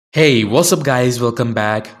Hey, what's up guys, welcome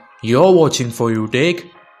back. You're watching For You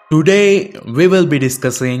Take. Today we will be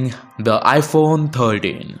discussing the iPhone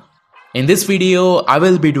 13. In this video, I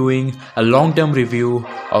will be doing a long-term review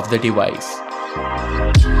of the device.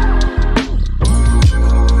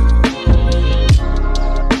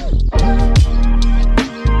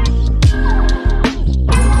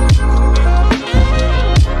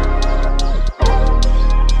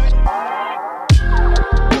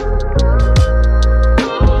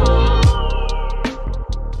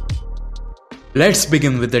 Let's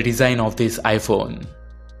begin with the design of this iPhone.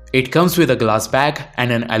 It comes with a glass back and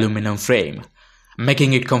an aluminum frame,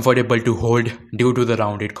 making it comfortable to hold due to the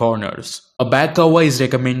rounded corners. A back cover is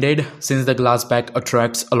recommended since the glass back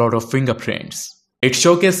attracts a lot of fingerprints. It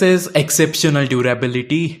showcases exceptional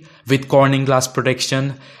durability with Corning glass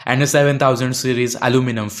protection and a 7000 series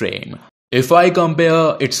aluminum frame. If I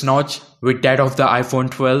compare its notch with that of the iPhone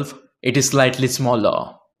 12, it is slightly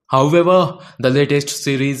smaller. However, the latest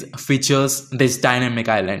series features this dynamic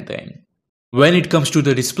islanding. When it comes to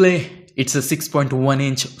the display, it's a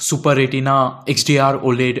 6.1-inch Super Retina XDR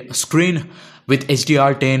OLED screen with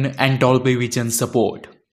HDR10 and Dolby Vision support.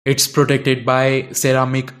 It's protected by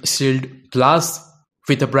ceramic shield glass.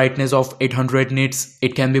 With a brightness of 800 nits,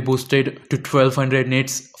 it can be boosted to 1200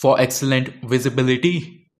 nits for excellent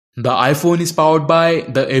visibility. The iPhone is powered by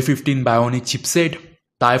the A15 Bionic chipset.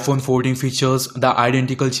 The iPhone 14 features the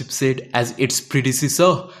identical chipset as its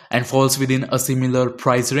predecessor and falls within a similar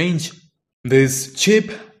price range. This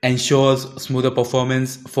chip ensures smoother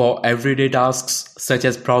performance for everyday tasks such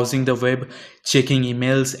as browsing the web, checking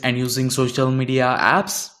emails, and using social media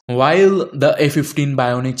apps. While the A15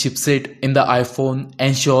 Bionic chipset in the iPhone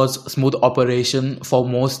ensures smooth operation for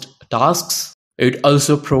most tasks, it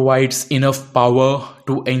also provides enough power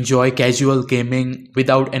to enjoy casual gaming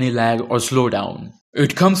without any lag or slowdown.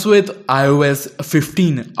 It comes with iOS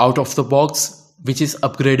 15 out of the box, which is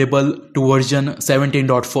upgradable to version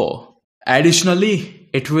 17.4. Additionally,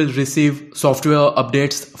 it will receive software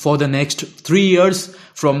updates for the next 3 years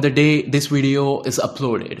from the day this video is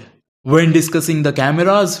uploaded. When discussing the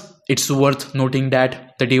cameras, it's worth noting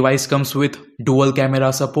that the device comes with dual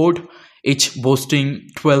camera support, each boasting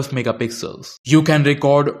 12 megapixels. You can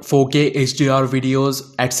record 4K HDR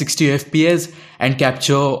videos at 60 FPS and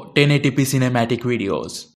capture 1080p cinematic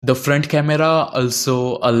videos. The front camera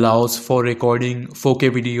also allows for recording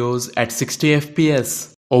 4K videos at 60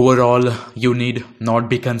 FPS. Overall, you need not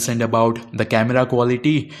be concerned about the camera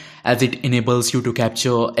quality as it enables you to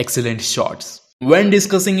capture excellent shots. When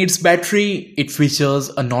discussing its battery, it features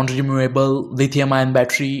a non-removable lithium-ion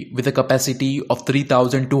battery with a capacity of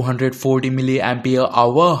 3240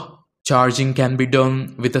 mAh. Charging can be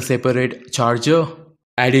done with a separate charger.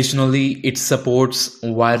 Additionally, it supports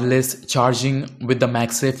wireless charging with the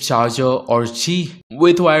MagSafe charger or Qi.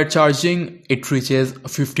 With wired charging, it reaches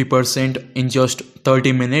 50% in just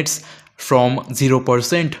 30 minutes from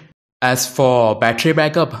 0%. As for battery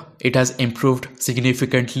backup, it has improved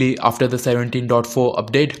significantly after the 17.4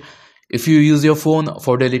 update. If you use your phone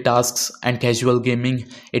for daily tasks and casual gaming,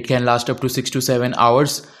 it can last up to 6 to 7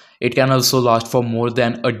 hours. It can also last for more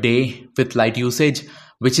than a day with light usage,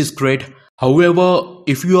 which is great. However,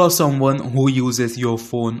 if you are someone who uses your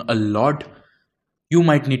phone a lot, you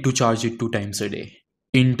might need to charge it 2 times a day.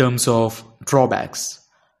 In terms of drawbacks,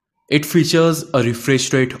 it features a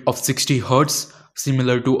refresh rate of 60 Hz,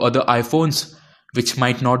 similar to other iPhones, which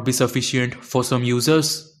might not be sufficient for some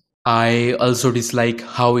users. I also dislike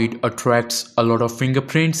how it attracts a lot of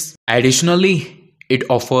fingerprints. Additionally, it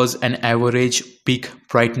offers an average peak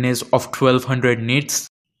brightness of 1200 nits,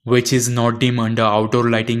 which is not dim under outdoor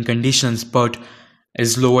lighting conditions but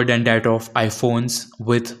is lower than that of iPhones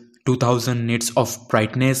with 2000 nits of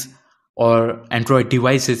brightness or Android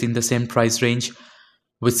devices in the same price range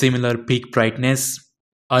with similar peak brightness.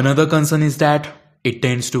 Another concern is that it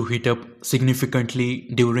tends to heat up significantly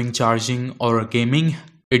during charging or gaming.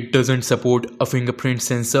 It doesn't support a fingerprint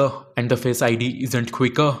sensor and the Face ID isn't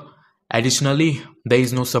quicker. Additionally, there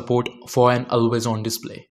is no support for an always-on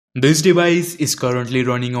display. This device is currently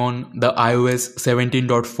running on the iOS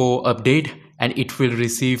 17.4 update and it will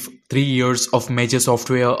receive 3 years of major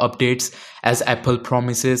software updates as Apple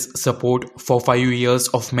promises support for 5 years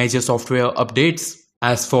of major software updates.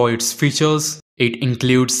 As for its features, it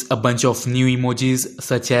includes a bunch of new emojis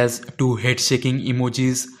such as 2 head-shaking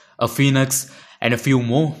emojis, a phoenix, and a few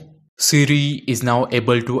more. Siri is now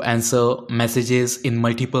able to answer messages in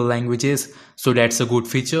multiple languages, so that's a good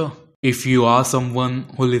feature. If you are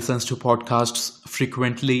someone who listens to podcasts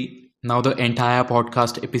frequently, now the entire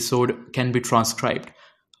podcast episode can be transcribed,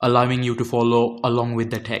 allowing you to follow along with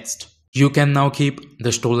the text. You can now keep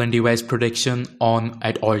the stolen device protection on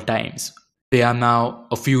at all times. There are now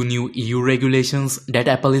a few new EU regulations that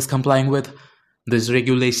Apple is complying with. These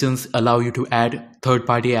regulations allow you to add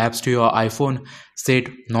third-party apps to your iPhone, set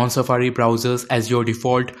non-Safari browsers as your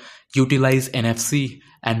default, utilize NFC,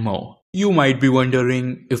 and more. You might be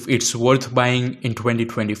wondering if it's worth buying in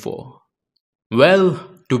 2024. Well,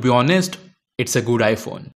 to be honest, it's a good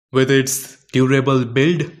iPhone. With its durable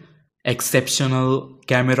build, exceptional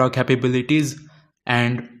camera capabilities,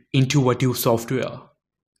 and intuitive software,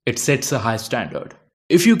 it sets a high standard.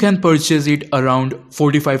 If you can purchase it around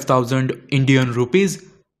 45,000 Indian rupees,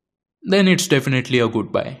 then it's definitely a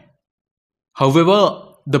good buy. However,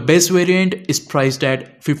 the best variant is priced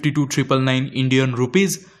at 52,999 Indian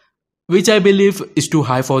rupees, which I believe is too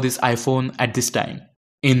high for this iPhone at this time.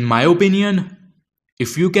 In my opinion,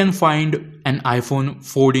 if you can find an iPhone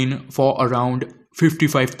 14 for around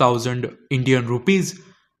 55,000 Indian rupees,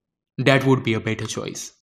 that would be a better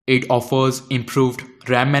choice. It offers improved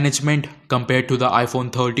RAM management compared to the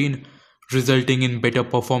iPhone 13, resulting in better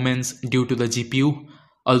performance due to the GPU,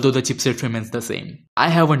 although the chipset remains the same. I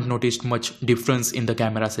haven't noticed much difference in the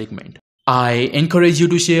camera segment. I encourage you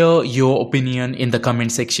to share your opinion in the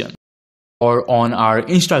comment section or on our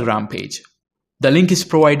Instagram page. The link is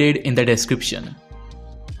provided in the description.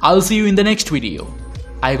 I'll see you in the next video.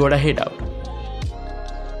 I gotta head out.